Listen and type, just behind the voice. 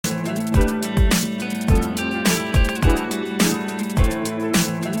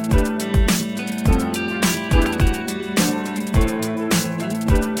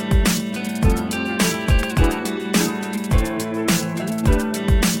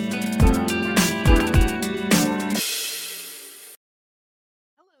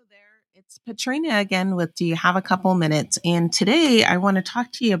Katrina again with Do You Have a Couple Minutes? And today I want to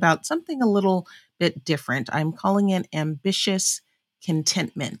talk to you about something a little bit different. I'm calling it ambitious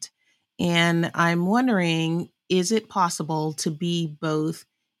contentment. And I'm wondering, is it possible to be both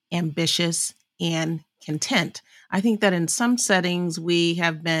ambitious and content? I think that in some settings we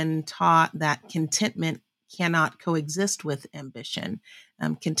have been taught that contentment cannot coexist with ambition.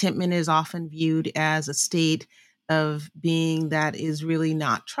 Contentment is often viewed as a state of being that is really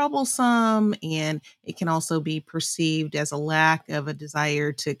not troublesome. And it can also be perceived as a lack of a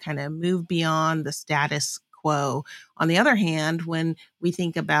desire to kind of move beyond the status quo. On the other hand, when we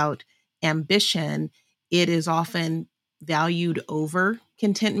think about ambition, it is often valued over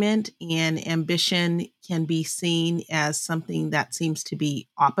contentment, and ambition can be seen as something that seems to be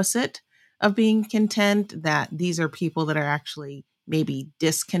opposite of being content, that these are people that are actually maybe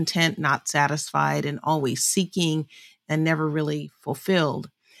discontent, not satisfied, and always seeking and never really fulfilled.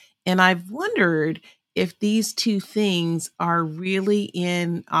 And I've wondered if these two things are really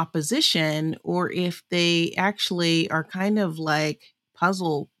in opposition or if they actually are kind of like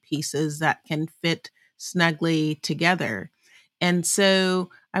puzzle pieces that can fit snugly together. And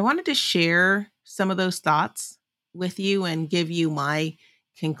so I wanted to share some of those thoughts with you and give you my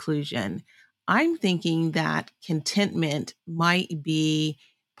conclusion. I'm thinking that contentment might be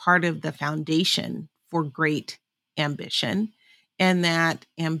part of the foundation for great ambition, and that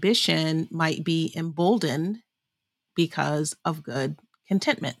ambition might be emboldened because of good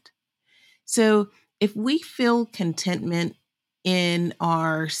contentment. So, if we feel contentment in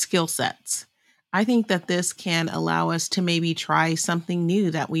our skill sets, I think that this can allow us to maybe try something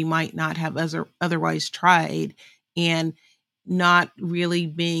new that we might not have otherwise tried, and not really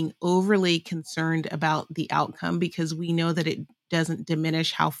being overly concerned about the outcome because we know that it doesn't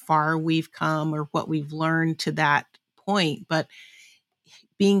diminish how far we've come or what we've learned to that point. But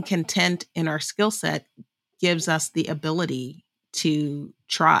being content in our skill set gives us the ability to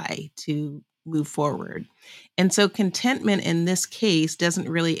try to move forward. And so contentment in this case doesn't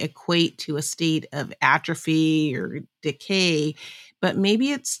really equate to a state of atrophy or decay, but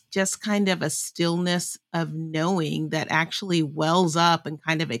maybe it's just kind of a stillness of knowing that actually wells up and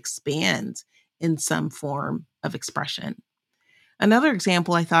kind of expands in some form of expression. Another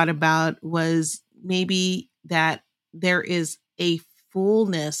example I thought about was maybe that there is a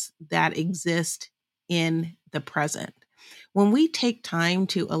fullness that exists in the present. When we take time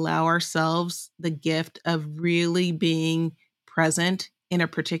to allow ourselves the gift of really being present in a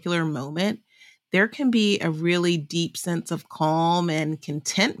particular moment, there can be a really deep sense of calm and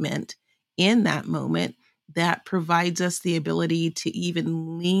contentment in that moment that provides us the ability to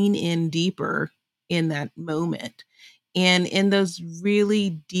even lean in deeper in that moment. And in those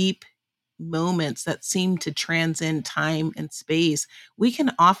really deep moments that seem to transcend time and space, we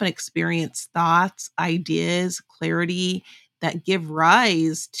can often experience thoughts, ideas, clarity that give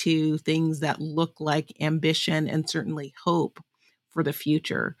rise to things that look like ambition and certainly hope for the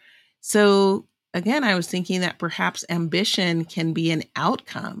future. So, again, I was thinking that perhaps ambition can be an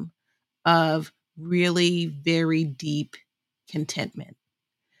outcome of really very deep contentment.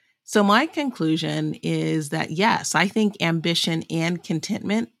 So, my conclusion is that yes, I think ambition and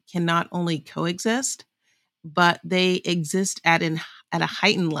contentment can not only coexist, but they exist at a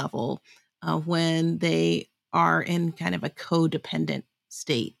heightened level when they are in kind of a codependent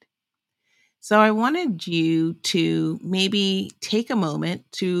state. So, I wanted you to maybe take a moment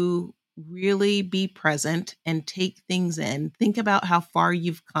to really be present and take things in. Think about how far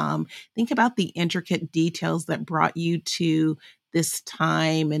you've come. Think about the intricate details that brought you to this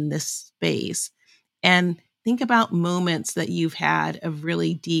time and this space. And think about moments that you've had of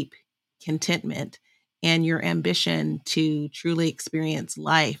really deep contentment and your ambition to truly experience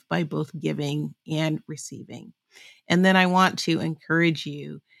life by both giving and receiving. And then I want to encourage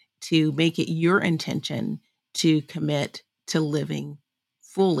you to make it your intention to commit to living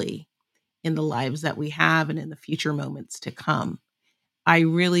fully in the lives that we have and in the future moments to come. I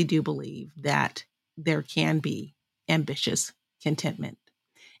really do believe that there can be ambitious contentment.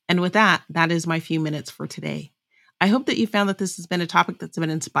 And with that, that is my few minutes for today. I hope that you found that this has been a topic that's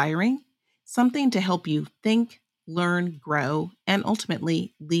been inspiring, something to help you think, learn, grow, and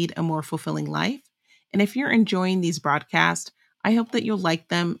ultimately lead a more fulfilling life. And if you're enjoying these broadcasts, I hope that you'll like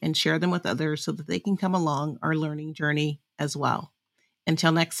them and share them with others so that they can come along our learning journey as well.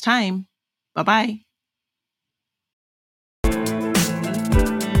 Until next time, bye bye.